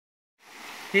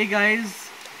Hey guys,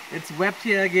 it's W.E.P.T.T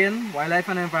here again, Wildlife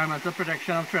and Environmental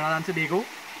Protection of Trinidad and Tobago.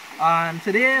 And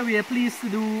today we are pleased to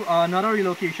do another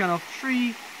relocation of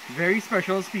 3 very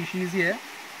special species here.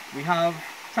 We have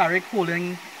Tariq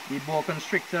holding the boa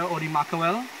constrictor or the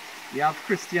Macajuel. We have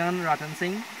Christian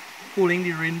Ratensing holding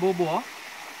the rainbow boa.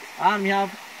 And we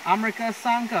have Amrika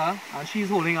Sankar and she's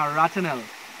holding a Ratonel.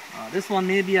 This one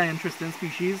may be an interesting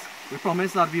species. We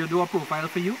promise that we'll do a profile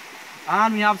for you.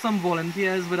 And we have some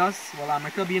volunteers with us, well,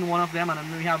 Amrika being one of them, and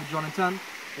then we have Jonathon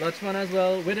Lutchman as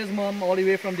well, with his mom all the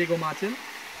way from Diego Martin.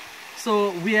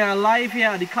 So we are live here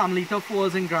at the Carmelita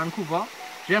Falls in Gran Couva,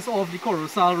 just off the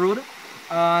Corysal road.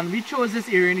 And we chose this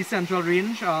area in the central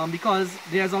range because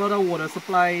there's a lot of water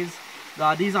supplies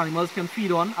that these animals can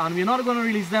feed on. And we're not going to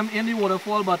release them in the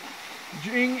waterfall, but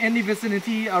in the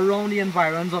vicinity around the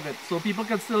environs of it. So people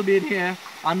can still bathe here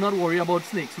and not worry about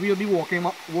snakes. We'll be walking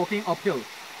uphill,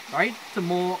 right, to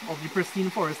more of the pristine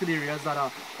forested areas that are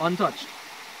untouched,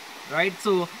 right?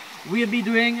 So we'll be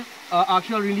doing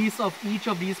actual release of each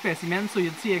of these specimens, so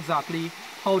you'll see exactly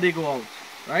how they go out,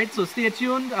 right? So stay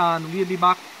tuned and we'll be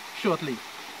back shortly.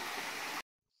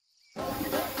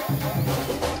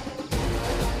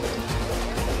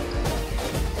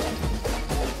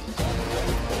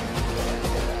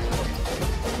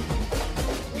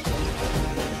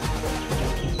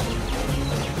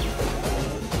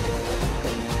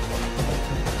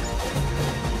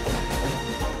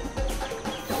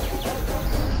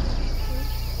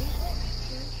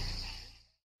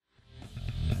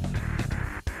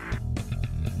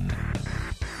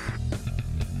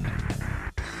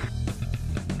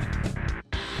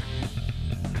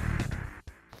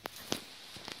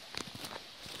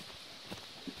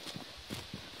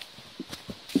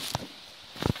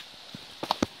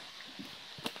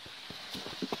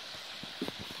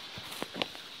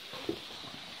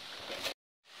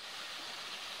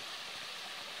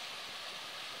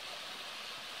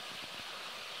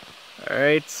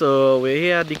 Alright, so we're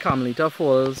here at the Carmelita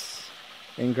Falls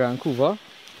in Gran Couva.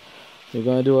 We're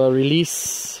going to do a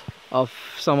release of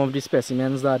some of the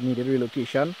specimens that needed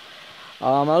relocation.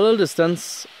 A little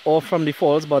distance off from the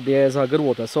falls, but there's a good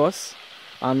water source.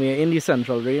 And we're in the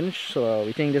central range, so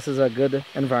we think this is a good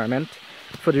environment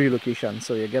for the relocation.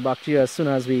 So we'll get back to you as soon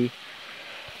as we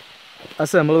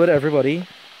assemble with everybody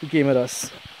who came with us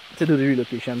to do the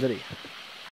relocation today.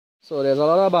 So there's a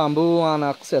lot of bamboo and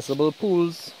accessible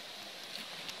pools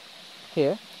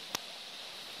here,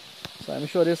 so I'm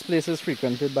sure this place is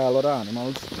frequented by a lot of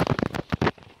animals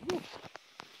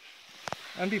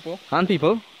and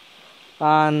people,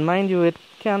 and mind you, it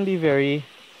can be very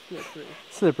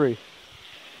slippery.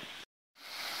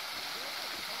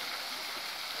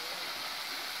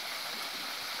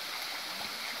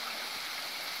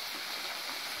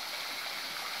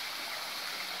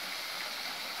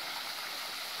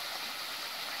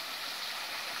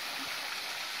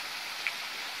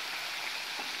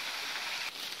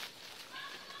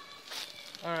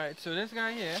 Alright, so this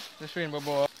guy here, this rainbow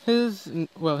boa, his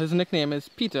nickname is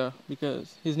Peter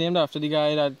because he's named after the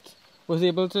guy that was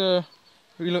able to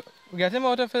get him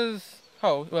out of his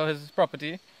house, his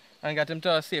property, and get him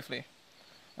to us safely.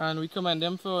 And we commend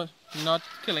him for not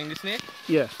killing the snake,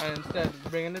 and instead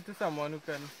bringing it to someone who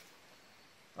can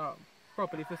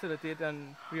properly facilitate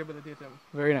and rehabilitate him.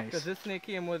 Very nice. Because this snake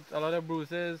came with a lot of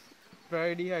bruises,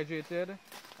 very dehydrated,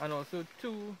 and also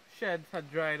 2 sheds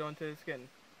had dried onto his skin.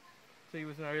 So he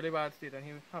was in a really bad state and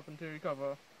he happened to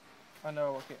recover under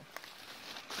our care.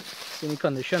 So the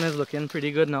condition is looking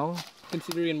pretty good now. You can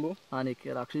see the rainbow. And you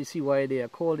can actually see why they are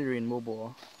called the rainbow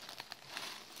boa.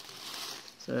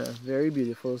 It's a very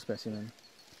beautiful specimen.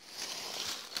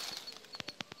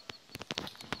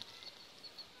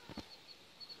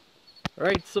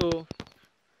 Right, so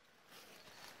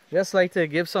just like to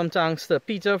give some thanks to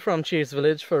Peter from Chase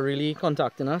Village for really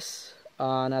contacting us.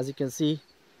 And as you can see,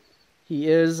 he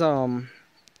is in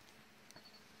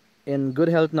good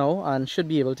health now and should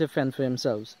be able to fend for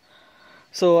himself.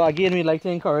 So again, we'd like to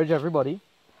encourage everybody,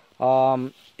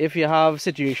 if you have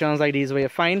situations like these where you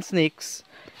find snakes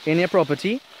in your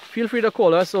property, feel free to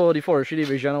call us or the Forestry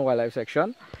Division or Wildlife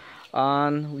Section,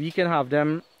 and we can have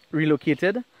them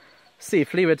relocated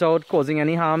safely without causing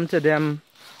any harm to them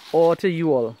or to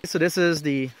you all. So this is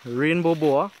the rainbow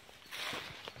boa.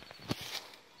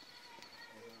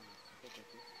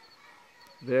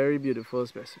 Very beautiful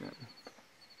specimen.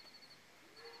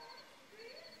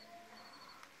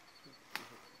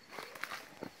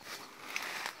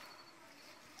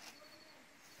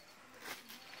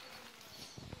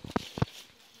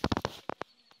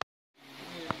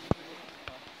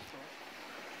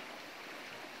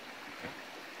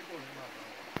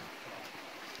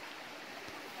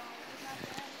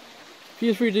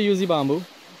 Feel free to use the bamboo.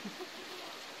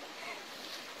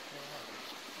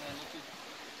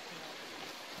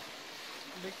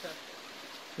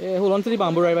 Yeah, hold on to the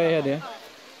bamboo right by your head there.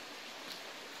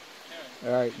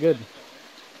 Alright, good.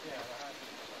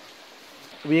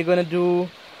 We're going to do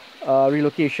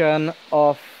relocation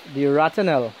of the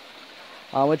ratonel,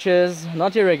 which is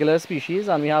not a regular species,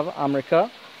 and we have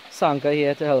Amrika Sankar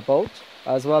here to help out,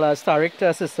 as well as Tariq to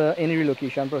assist her in the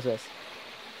relocation process.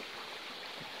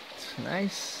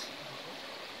 Nice.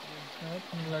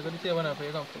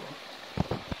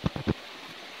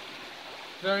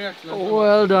 Very excellent.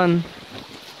 Well done,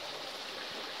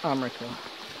 Amrika.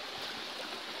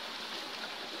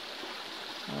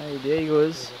 Alright, there he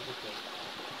goes.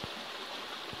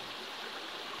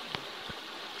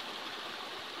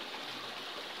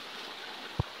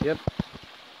 Yep.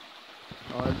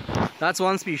 That's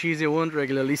one species you won't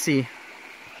regularly see.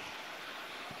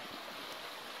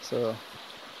 So,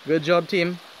 good job,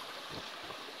 team.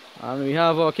 And we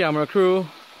have our camera crew,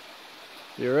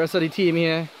 the rest of the team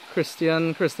here,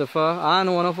 Christian, Christopher,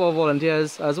 and one of our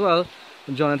volunteers as well,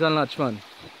 Jonathon Lachman.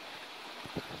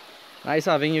 Nice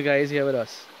having you guys here with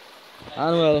us.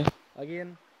 And well,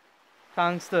 again,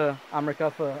 thanks to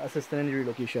Amrika for assisting in the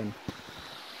relocation.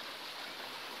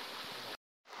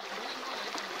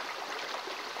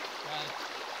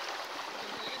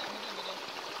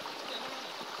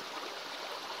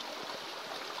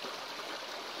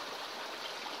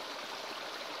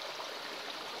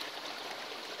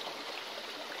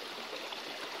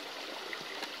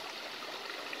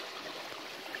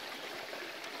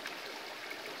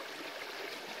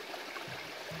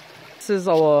 This is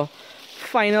our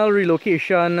final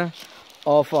relocation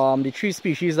of the 3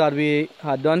 species that we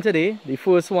had done today. The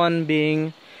first one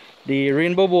being the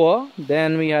rainbow boa,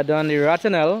 then we had done the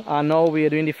ratonel, and now we are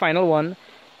doing the final one,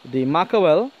 the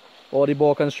macajuel, or the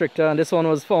boa constrictor. And this one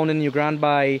was found in New Grant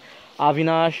by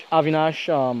Avinash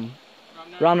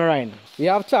Ramnarayan. We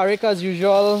have Tariq as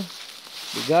usual,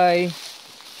 the guy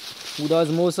who does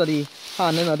most of the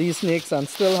handling of these snakes and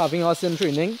still having us in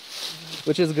training,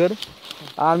 which is good.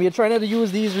 And we are trying to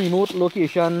use these remote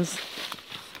locations,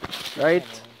 right,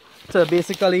 to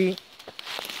basically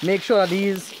make sure that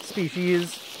these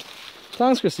species,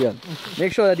 thanks Christian,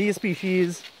 make sure that these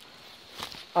species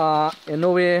are in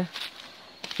no way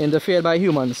interfered by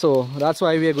humans. So that's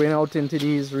why we are going out into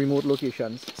these remote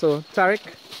locations. So Tariq,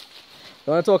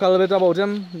 you want to talk a little bit about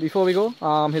him before we go,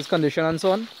 his condition and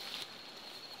so on?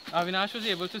 Avinash was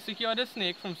able to secure the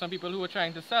snake from some people who were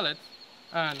trying to sell it.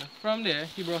 And from there,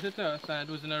 he brought it to us, and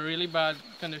it was in a really bad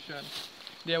condition.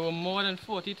 There were more than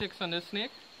 40 ticks on the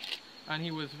snake, and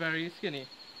he was very skinny.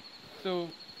 So,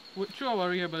 through our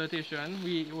rehabilitation,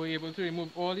 we were able to remove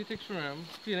all the ticks from him,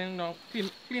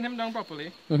 clean him down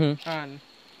properly, and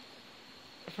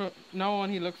from now on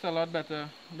he looks a lot better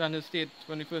than his state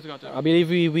when we first got him. I believe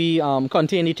we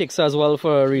contain the ticks as well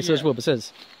for research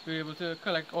purposes. We were able to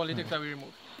collect all the ticks that we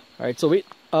removed. Alright, so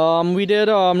we did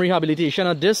rehabilitation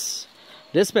of this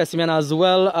specimen, as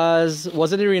well as,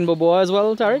 was it the rainbow boa as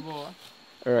well, Tariq? Boa.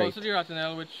 Right. Also the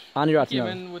ratonel, which came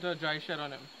in with a dry shed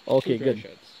on him. Okay, good.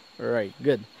 Right,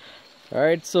 good.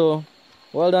 Alright, so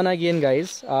well done again,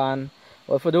 guys. And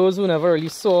well, for those who never really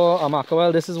saw a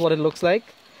macajuel, this is what it looks like.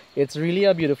 It's really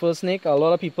a beautiful snake. A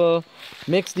lot of people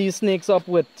mix these snakes up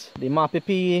with the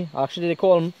W.E.P.T.T. Actually, they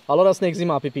call them, a lot of snakes, the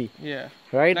W.E.P.T.T. Yeah.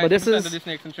 Right, but this is of the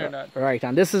snakes in Trinidad. right,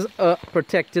 and this is a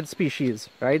protected species,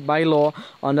 right, by law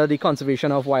under the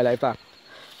Conservation of Wildlife Act.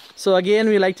 So again,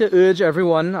 we like to urge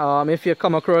everyone, if you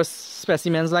come across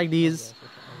specimens like these,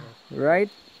 right,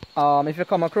 if you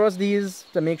come across these,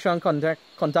 to make sure and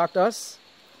contact us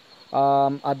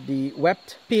at the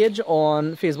W.E.P.T.T page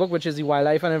on Facebook, which is the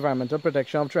Wildlife and Environmental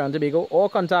Protection of Trinidad and Tobago, or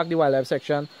contact the wildlife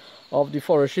section of the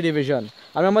Forestry Division.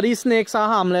 And remember, these snakes are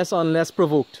harmless unless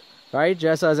provoked. Right,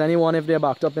 just as anyone, if they're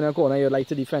backed up in a corner, you'd like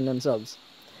to defend themselves.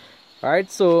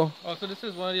 Alright, so... Also, this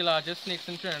is one of the largest snakes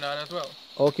in Trinidad as well.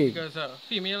 Okay. Because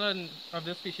female of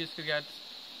this species could get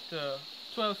to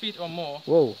 12 feet or more.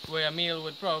 Whoa. Where a male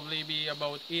would probably be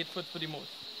about 8 foot for the most.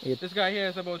 8. This guy here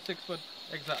is about 6 foot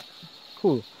exact.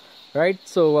 Cool. Right,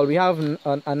 so well, we have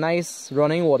a nice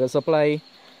running water supply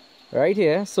right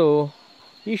here. So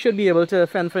he should be able to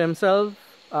fend for himself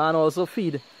and also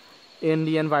feed in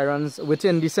the environs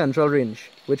within the central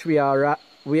range, which we are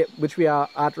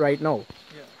at right now.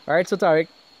 Yeah. All right, so Tariq,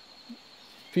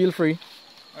 feel free.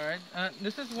 All right, and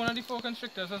this is one of the 4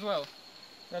 constrictors as well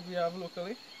that we have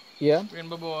locally. Yeah.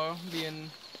 Rainbow boa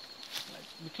being like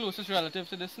the closest relative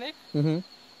to the snake.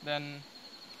 Then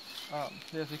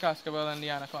there's the cascabel and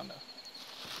the anaconda.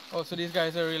 Also, these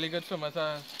guys are really good swimmers,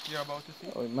 as you're about to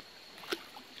see. Oh,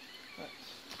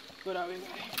 Let's go that way.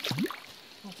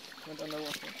 went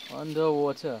underwater.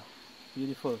 Underwater.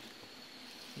 Beautiful.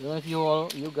 I don't know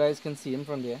if you guys can see him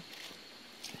from there.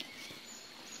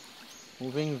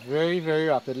 Moving very, very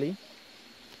rapidly. You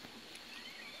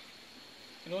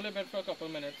can only bed for a couple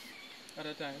minutes at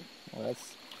a time. Well,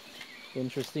 that's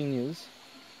interesting news.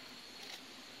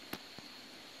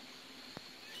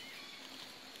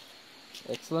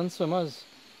 Excellent swimmers.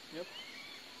 Yep.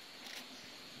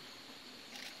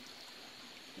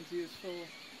 You can see his full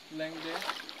length there.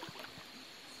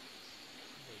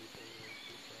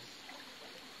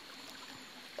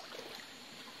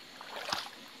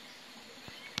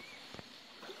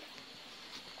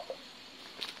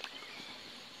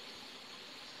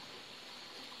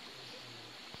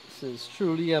 This is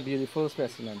truly a beautiful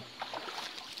specimen.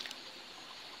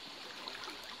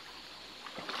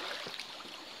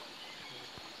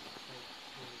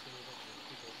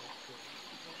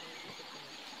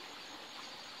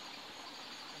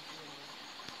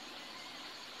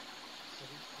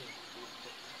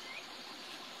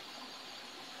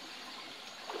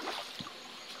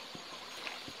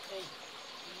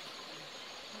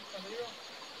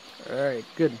 Alright,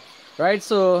 good. Right,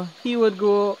 so he would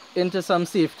go into some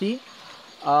safety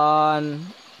and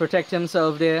protect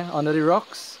himself there under the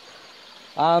rocks.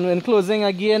 And in closing,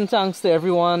 again, thanks to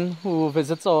everyone who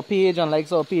visits our page and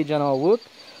likes our page and our work.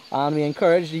 And we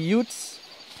encourage the youths,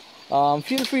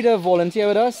 feel free to volunteer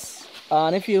with us.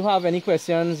 And if you have any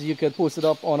questions, you could post it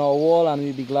up on our wall and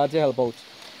we'll be glad to help out.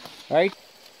 Right?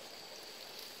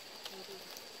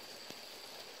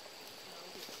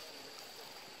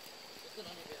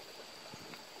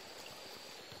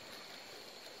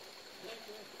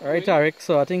 Alright, Tarek,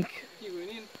 so I think he's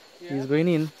going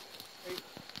in.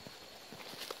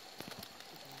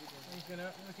 He's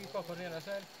gonna pop on the other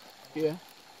side. Yeah.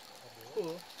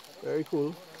 Cool. Very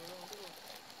cool.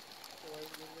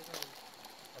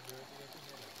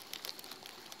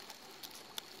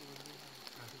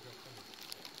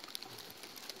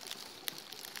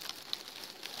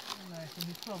 Nice, and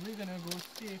he's probably gonna go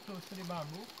stay close to the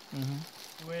bamboo,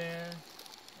 where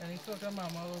any sort of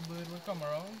mammal or bird will come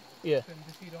around. Yeah. For him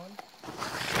to feed on.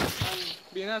 And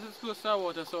being as it's close to a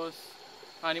water source,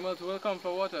 animals will come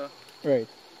for water. Right.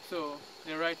 So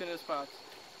they're right in his path.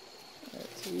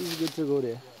 Right, so he's good to go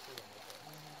there.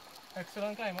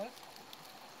 Excellent climbers.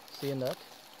 Seeing that.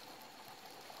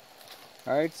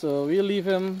 Alright, so we'll leave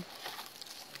him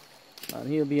and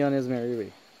he'll be on his merry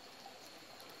way.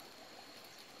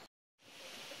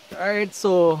 Alright,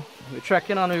 so we're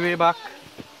trekking on the way back.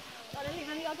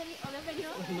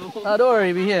 Don't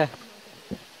worry, we're here.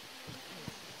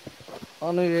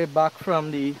 On the way back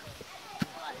from the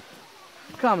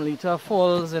Carmelita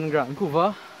Falls in Gran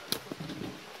Couva.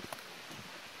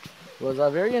 It was a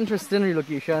very interesting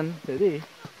relocation today.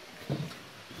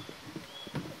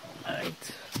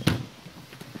 Alright.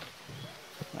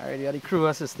 Alright, got the crew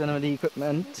assisting with the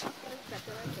equipment.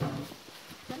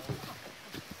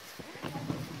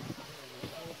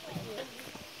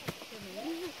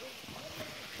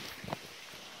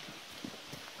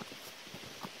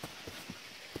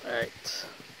 Alright.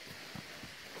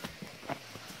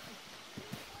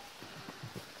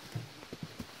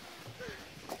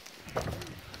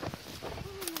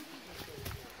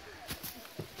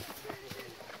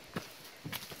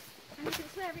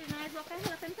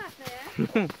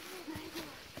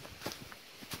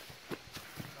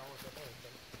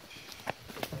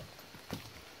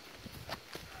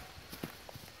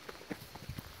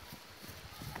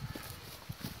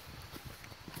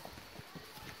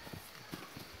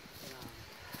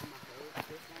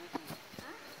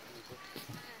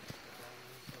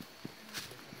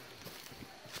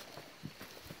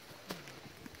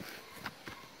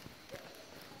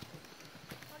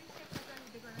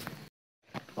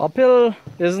 Uphill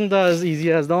isn't as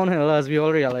easy as downhill, as we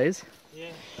all realize. Yeah.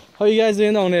 How you guys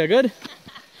doing down there? Good?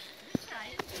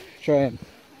 Trying.